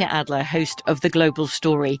Katya Adler, host of The Global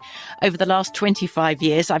Story. Over the last 25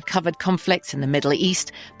 years, I've covered conflicts in the Middle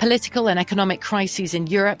East, political and economic crises in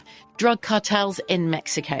Europe, drug cartels in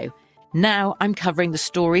Mexico. Now I'm covering the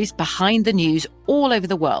stories behind the news all over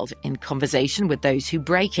the world in conversation with those who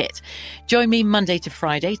break it. Join me Monday to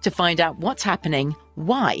Friday to find out what's happening,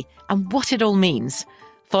 why, and what it all means.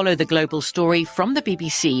 Follow The Global Story from the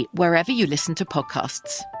BBC wherever you listen to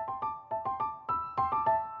podcasts.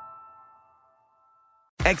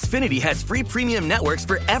 Xfinity has free premium networks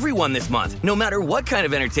for everyone this month, no matter what kind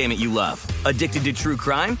of entertainment you love. Addicted to true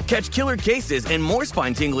crime? Catch killer cases and more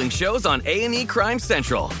spine-tingling shows on A&E Crime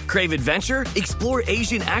Central. Crave adventure? Explore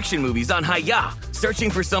Asian action movies on Hi-YAH.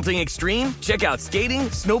 Searching for something extreme? Check out skating,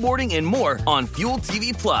 snowboarding, and more on Fuel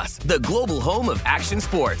TV Plus, the global home of action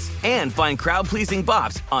sports. And find crowd-pleasing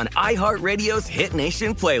bops on iHeartRadio's Hit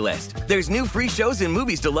Nation playlist. There's new free shows and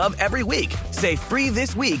movies to love every week. Say free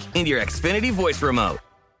this week in your Xfinity voice remote.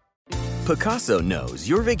 Picasso knows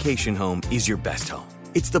your vacation home is your best home.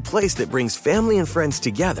 It's the place that brings family and friends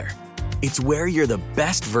together. It's where you're the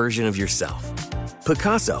best version of yourself.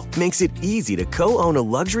 Picasso makes it easy to co-own a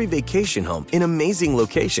luxury vacation home in amazing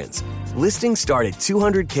locations. Listings start at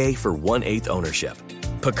 $200K for 1/8 ownership.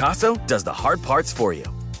 Picasso does the hard parts for you.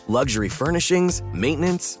 Luxury furnishings,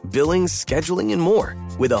 maintenance, billings, scheduling, and more.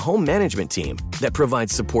 With a home management team that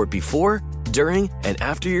provides support before, during, and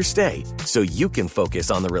after your stay, so you can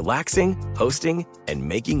focus on the relaxing, hosting, and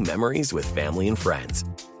making memories with family and friends.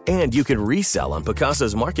 And you can resell on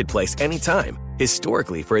Picasso's marketplace anytime,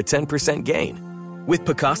 historically for a 10% gain. With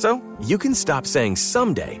Picasso, you can stop saying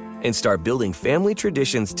someday and start building family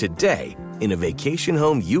traditions today in a vacation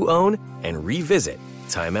home you own and revisit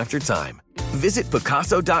time after time. Visit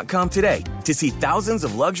Picasso.com today to see thousands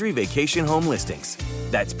of luxury vacation home listings.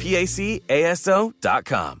 That's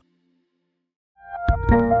PACASO.com.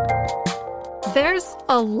 There's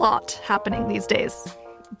a lot happening these days,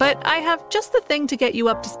 but I have just the thing to get you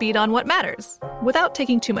up to speed on what matters without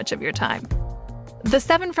taking too much of your time. The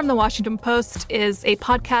 7 from the Washington Post is a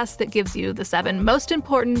podcast that gives you the 7 most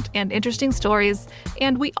important and interesting stories,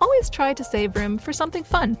 and we always try to save room for something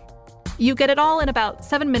fun. You get it all in about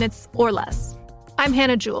 7 minutes or less. I'm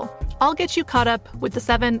Hannah Jewell. I'll get you caught up with the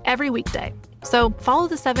 7 every weekday. So follow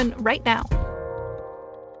the 7 right now.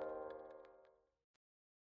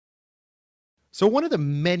 So one of the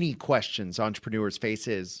many questions entrepreneurs face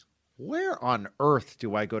is, where on earth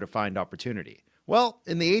do I go to find opportunity? Well,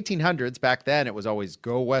 in the 1800s, back then, it was always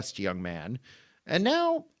go west, young man. And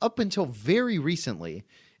now, up until very recently,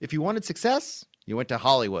 if you wanted success, you went to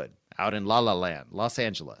Hollywood, out in La La Land, Los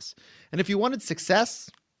Angeles. And if you wanted success,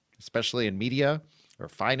 especially in media or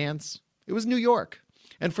finance, it was New York.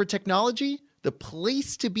 And for technology, the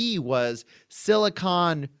place to be was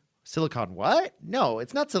Silicon what? No,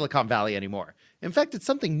 it's not Silicon Valley anymore. In fact, it's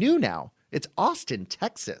something new now. It's Austin,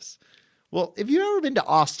 Texas. Well, if you've ever been to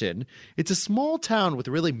Austin, it's a small town with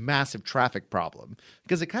a really massive traffic problem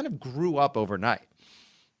because it kind of grew up overnight.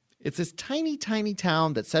 It's this tiny, tiny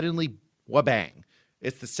town that suddenly, wabang,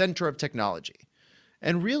 it's the center of technology.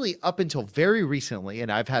 And really, up until very recently, and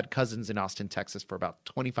I've had cousins in Austin, Texas for about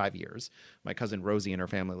 25 years. My cousin Rosie and her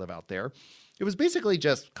family live out there. It was basically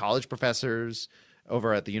just college professors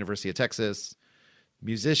over at the University of Texas,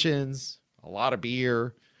 musicians, a lot of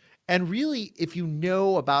beer. And really, if you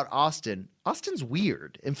know about Austin, Austin's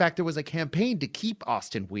weird. In fact, there was a campaign to keep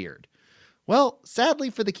Austin weird. Well,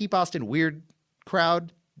 sadly for the Keep Austin Weird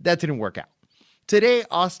crowd, that didn't work out. Today,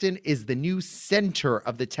 Austin is the new center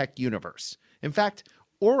of the tech universe. In fact,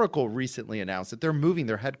 Oracle recently announced that they're moving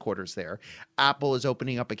their headquarters there. Apple is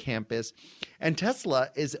opening up a campus, and Tesla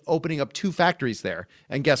is opening up 2 factories there.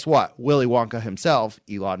 And guess what? Willy Wonka himself,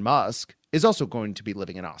 Elon Musk, is also going to be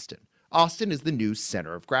living in Austin. Austin is the new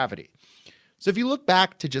center of gravity. So if you look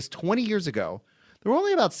back to just 20 years ago, there were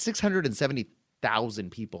only about 670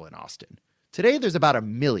 100,000 people in Austin. Today, there's about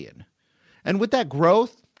 1 million. And with that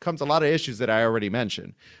growth comes a lot of issues that I already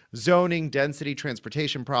mentioned. Zoning, density,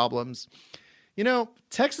 transportation problems. You know,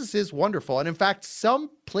 Texas is wonderful. And in fact, some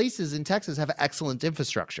places in Texas have excellent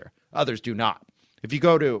infrastructure. Others do not. If you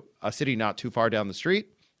go to a city not too far down the street,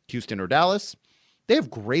 Houston or Dallas, they have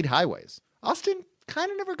great highways. Austin kind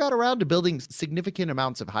of never got around to building significant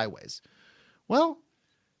amounts of highways. Well,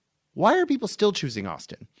 why are people still choosing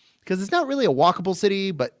Austin? Because it's not really a walkable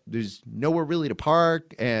city, but there's nowhere really to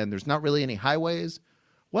park, and there's not really any highways.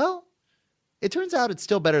 Well, it turns out it's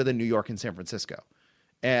still better than New York and San Francisco.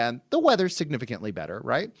 And the weather's significantly better,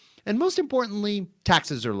 right? And most importantly,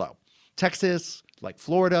 taxes are low. Texas, like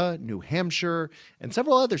Florida, New Hampshire, and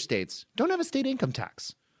several other states don't have a state income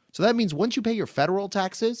tax. So that means once you pay your federal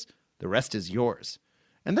taxes, the rest is yours.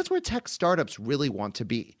 And that's where tech startups really want to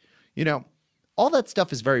be. You know, all that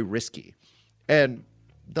stuff is very risky. And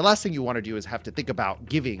the last thing you want to do is have to think about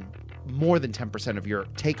giving more than 10% of your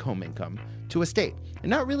take-home income to a state and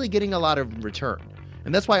not really getting a lot of return.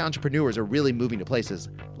 And that's why entrepreneurs are really moving to places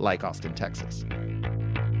like Austin, Texas.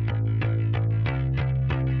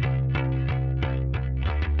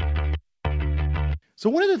 So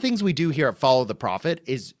one of the things we do here at Follow the Profit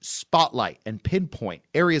is spotlight and pinpoint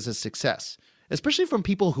areas of success, especially from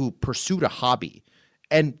people who pursued a hobby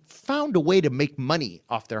and found a way to make money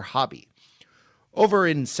off their hobby. Over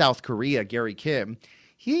in South Korea, Gary Kim,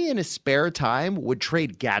 he in his spare time would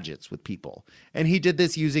trade gadgets with people. And he did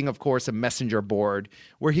this using, of course, a messenger board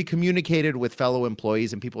where he communicated with fellow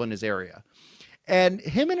employees and people in his area. And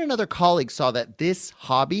him and another colleague saw that this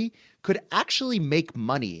hobby could actually make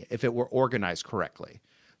money if it were organized correctly.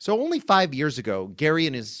 So only 5 years ago, Gary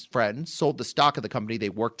and his friends sold the stock of the company they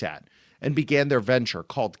worked at and began their venture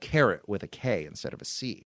called Carrot with a K instead of a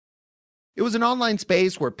C. It was an online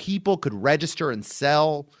space where people could register and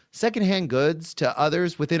sell secondhand goods to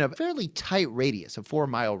others within a fairly tight radius, a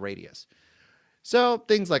 4-mile radius. So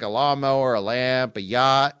things like a lawnmower, a lamp, a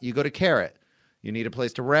yacht, you go to Carrot. You need a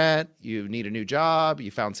place to rent, you need a new job, you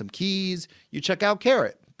found some keys, you check out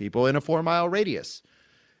Carrot, people in a 4-mile radius.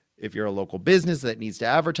 If you're a local business that needs to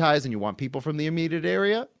advertise and you want people from the immediate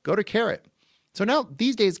area, go to Carrot. So now,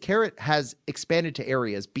 these days, Carrot has expanded to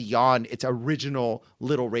areas beyond its original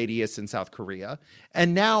little radius in South Korea,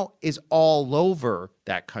 and now is all over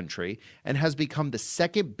that country and has become the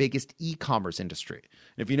second biggest e-commerce industry.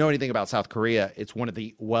 And if you know anything about South Korea, it's one of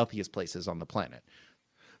the wealthiest places on the planet.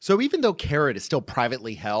 So even though Carrot is still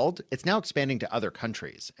privately held, it's now expanding to other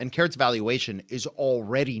countries, and Carrot's valuation is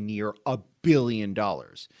already near $1 billion.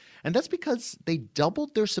 And that's because they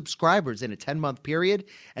doubled their subscribers in a 10-month period,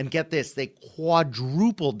 and get this, they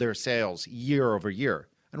quadrupled their sales year over year.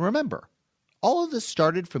 And remember, all of this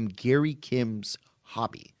started from Gary Kim's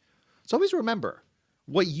hobby. So always remember,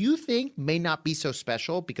 what you think may not be so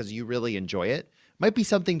special because you really enjoy it might be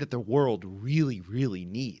something that the world really, really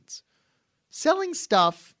needs. Selling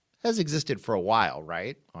stuff has existed for a while,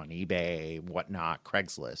 right? On eBay, whatnot,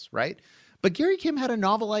 Craigslist, right? But Gary Kim had a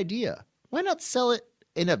novel idea. Why not sell it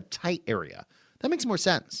in a tight area? That makes more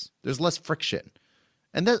sense. There's less friction.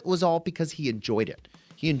 And that was all because he enjoyed it.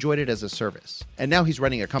 He enjoyed it as a service. And now he's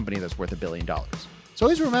running a company that's worth $1 billion. So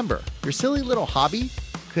always remember, your silly little hobby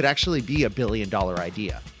could actually be $1 billion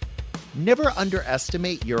idea. Never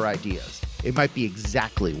underestimate your ideas. It might be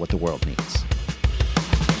exactly what the world needs.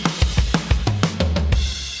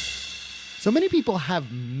 So many people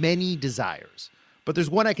have many desires, but there's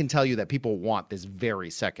one I can tell you that people want this very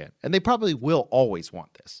second, and they probably will always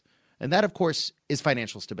want this. And that, of course, is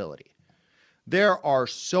financial stability. There are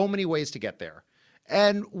so many ways to get there,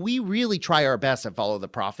 and we really try our best at Follow the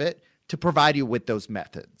Profit to provide you with those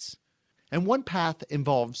methods. And one path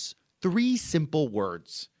involves 3 simple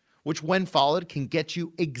words, which when followed can get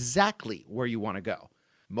you exactly where you want to go.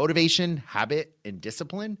 Motivation, habit, and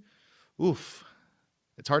discipline. Oof.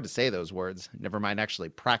 It's hard to say those words, never mind actually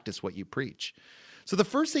practice what you preach. So the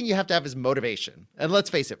first thing you have to have is motivation. And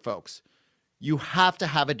let's face it, folks, you have to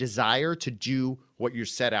have a desire to do what you're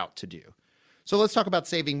set out to do. So let's talk about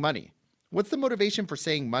saving money. What's the motivation for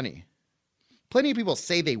saving money? Plenty of people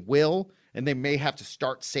say they will, and they may have to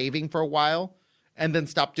start saving for a while and then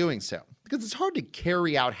stop doing so, because it's hard to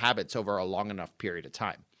carry out habits over a long enough period of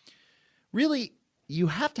time. Really, you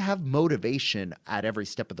have to have motivation at every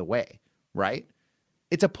step of the way, right?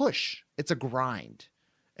 It's a push. It's a grind.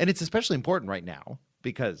 And it's especially important right now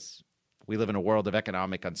because we live in a world of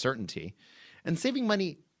economic uncertainty. And saving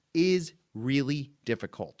money is really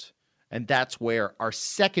difficult. And that's where our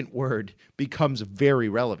second word becomes very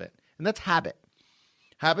relevant. And that's habit.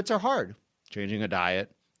 Habits are hard. Changing a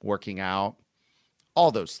diet, working out,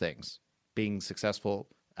 all those things. Being successful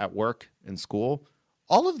at work and school,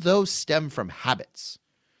 all of those stem from habits.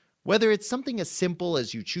 Whether it's something as simple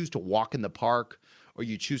as you choose to walk in the park, or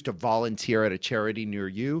you choose to volunteer at a charity near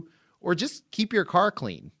you, or just keep your car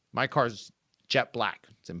clean. My car's jet black.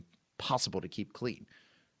 It's impossible to keep clean.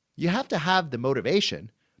 You have to have the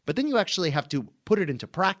motivation, but then you actually have to put it into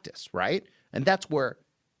practice, right? And that's where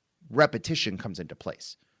repetition comes into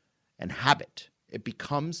place. And habit. It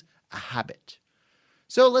becomes a habit.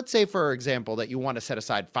 So let's say, for example, that you want to set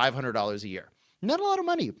aside $500 a year. Not a lot of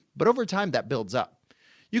money, but over time that builds up.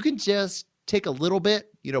 You can just take a little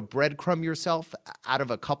bit, breadcrumb yourself out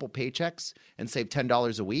of a couple paychecks and save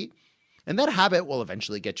 $10 a week. And that habit will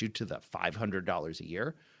eventually get you to the $500 a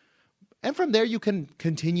year. And from there, you can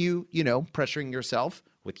continue, pressuring yourself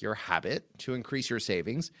with your habit to increase your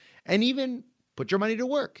savings and even put your money to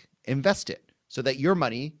work, invest it so that your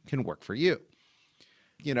money can work for you.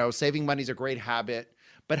 Saving money is a great habit,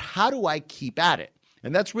 but how do I keep at it?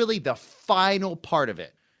 And that's really the final part of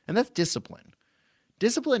it. And that's discipline.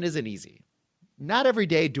 Discipline isn't easy. Not every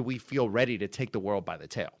day do we feel ready to take the world by the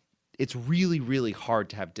tail. It's really, really hard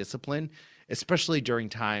to have discipline, especially during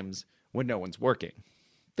times when no one's working.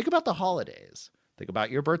 Think about the holidays. Think about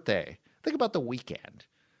your birthday. Think about the weekend.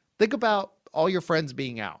 Think about all your friends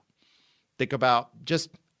being out. Think about just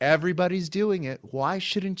everybody's doing it. Why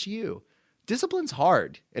shouldn't you? Discipline's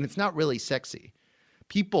hard, and it's not really sexy.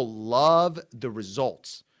 People love the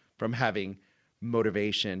results from having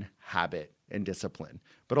motivation, habit, and discipline.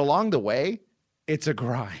 But along the way, it's a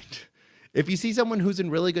grind. If you see someone who's in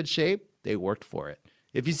really good shape, they worked for it.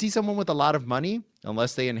 If you see someone with a lot of money,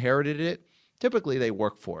 unless they inherited it, typically they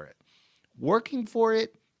work for it. Working for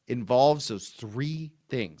it involves those three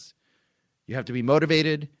things. You have to be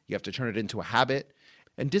motivated, you have to turn it into a habit,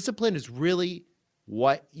 and discipline is really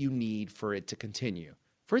what you need for it to continue,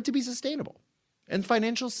 for it to be sustainable. And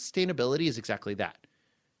financial sustainability is exactly that.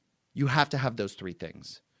 You have to have those three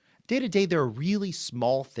things. Day to day, there are really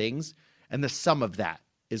small things, and the sum of that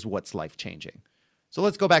is what's life-changing. So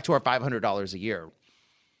let's go back to our $500 a year.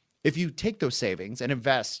 If you take those savings and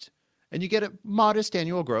invest, and you get a modest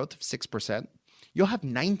annual growth of 6%, you'll have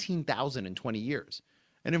 $19,000 in 20 years.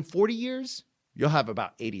 And in 40 years, you'll have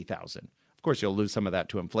about $80,000. Of course, you'll lose some of that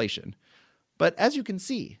to inflation. But as you can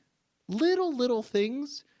see, little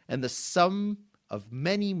things and the sum of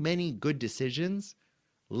many, many good decisions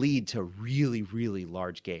lead to really, really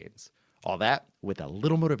large gains. All that with a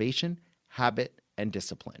little motivation, habit, and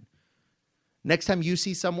discipline. Next time you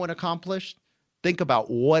see someone accomplished, think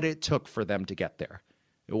about what it took for them to get there.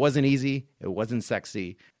 It wasn't easy, it wasn't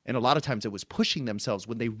sexy, and a lot of times it was pushing themselves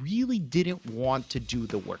when they really didn't want to do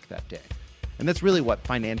the work that day. And that's really what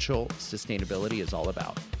financial sustainability is all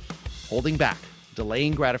about. Holding back,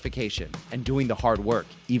 delaying gratification, and doing the hard work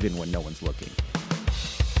even when no one's looking.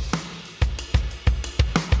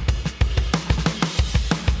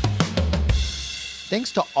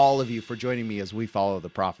 Thanks to all of you for joining me as we follow the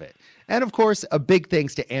Profit. And of course, a big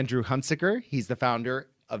thanks to Andrew Hunsaker. He's the founder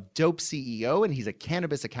of Dope CEO, and he's a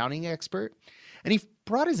cannabis accounting expert. And he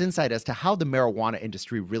brought his insight as to how the marijuana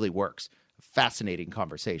industry really works. A fascinating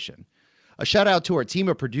conversation. A shout out to our team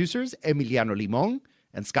of producers, Emiliano Limon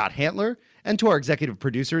and Scott Hantler, and to our executive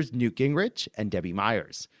producers, Newt Gingrich and Debbie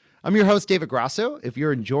Myers. I'm your host, David Grasso. If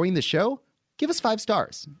you're enjoying the show, give us 5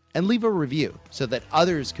 stars and leave a review so that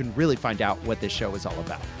others can really find out what this show is all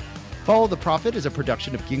about. Follow the Profit is a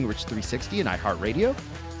production of Gingrich 360 and iHeartRadio.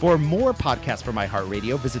 For more podcasts from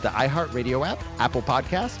iHeartRadio, visit the iHeartRadio app, Apple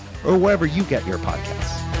Podcasts, or wherever you get your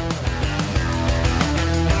podcasts.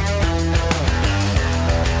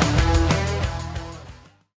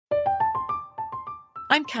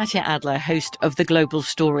 I'm Katya Adler, host of The Global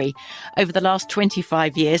Story. Over the last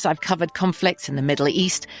 25 years, I've covered conflicts in the Middle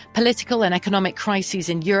East, political and economic crises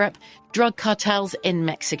in Europe, drug cartels in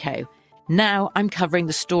Mexico. Now I'm covering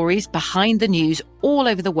the stories behind the news all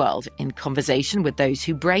over the world in conversation with those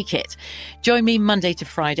who break it. Join me Monday to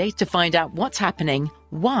Friday to find out what's happening,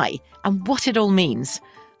 why, and what it all means.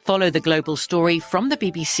 Follow The Global Story from the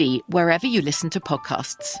BBC wherever you listen to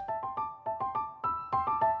podcasts.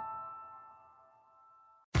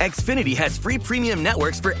 Xfinity has free premium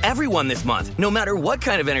networks for everyone this month, no matter what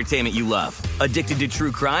kind of entertainment you love. Addicted to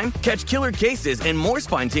true crime? Catch killer cases and more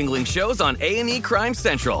spine-tingling shows on A&E Crime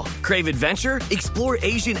Central. Crave adventure? Explore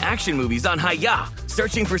Asian action movies on Hi-YAH.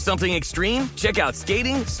 Searching for something extreme? Check out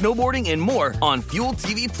skating, snowboarding, and more on Fuel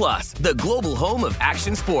TV Plus, the global home of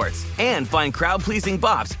action sports. And find crowd-pleasing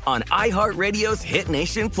bops on iHeartRadio's Hit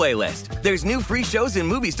Nation playlist. There's new free shows and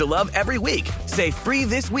movies to love every week. Say free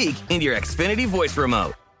this week in your Xfinity voice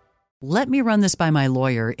remote. "Let me run this by my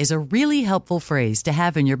lawyer" is a really helpful phrase to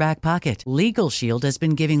have in your back pocket. Legal Shield has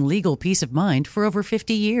been giving legal peace of mind for over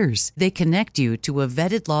 50 years. They connect you to a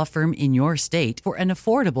vetted law firm in your state for an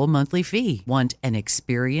affordable monthly fee. Want an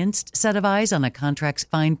experienced set of eyes on a contract's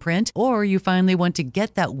fine print? Or you finally want to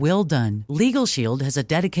get that will done? Legal Shield has a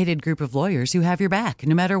dedicated group of lawyers who have your back,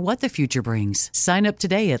 no matter what the future brings. Sign up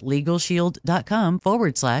today at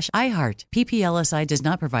LegalShield.com/iHeart. PPLSI does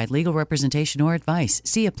not provide legal representation or advice.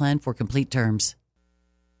 See a plan for complete terms.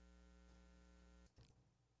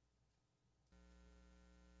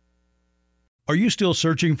 Are you still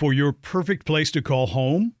searching for your perfect place to call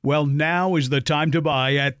home? Well, now is the time to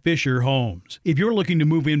buy at Fisher Homes. If you're looking to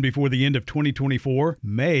move in before the end of 2024,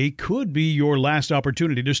 May could be your last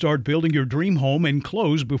opportunity to start building your dream home and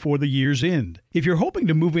close before the year's end. If you're hoping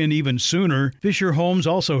to move in even sooner, Fisher Homes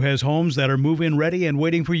also has homes that are move-in ready and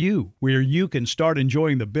waiting for you, where you can start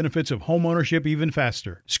enjoying the benefits of homeownership even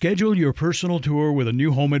faster. Schedule your personal tour with a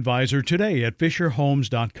new home advisor today at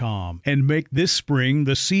FisherHomes.com and make this spring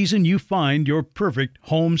the season you find your perfect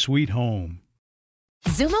home sweet home.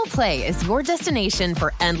 Xumo Play is your destination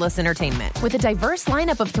for endless entertainment. With a diverse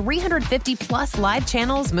lineup of 350-plus live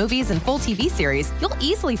channels, movies, and full TV series, you'll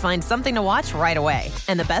easily find something to watch right away.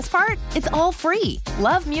 And the best part? It's all free.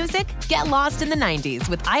 Love music? Get lost in the 90s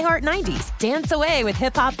with iHeart 90s. Dance away with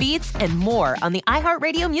hip-hop beats and more on the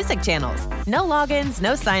iHeartRadio music channels. No logins,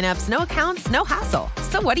 no signups, no accounts, no hassle.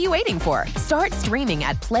 So what are you waiting for? Start streaming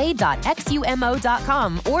at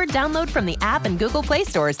play.xumo.com or download from the app and Google Play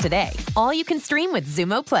stores today. All you can stream with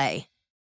Xumo Play.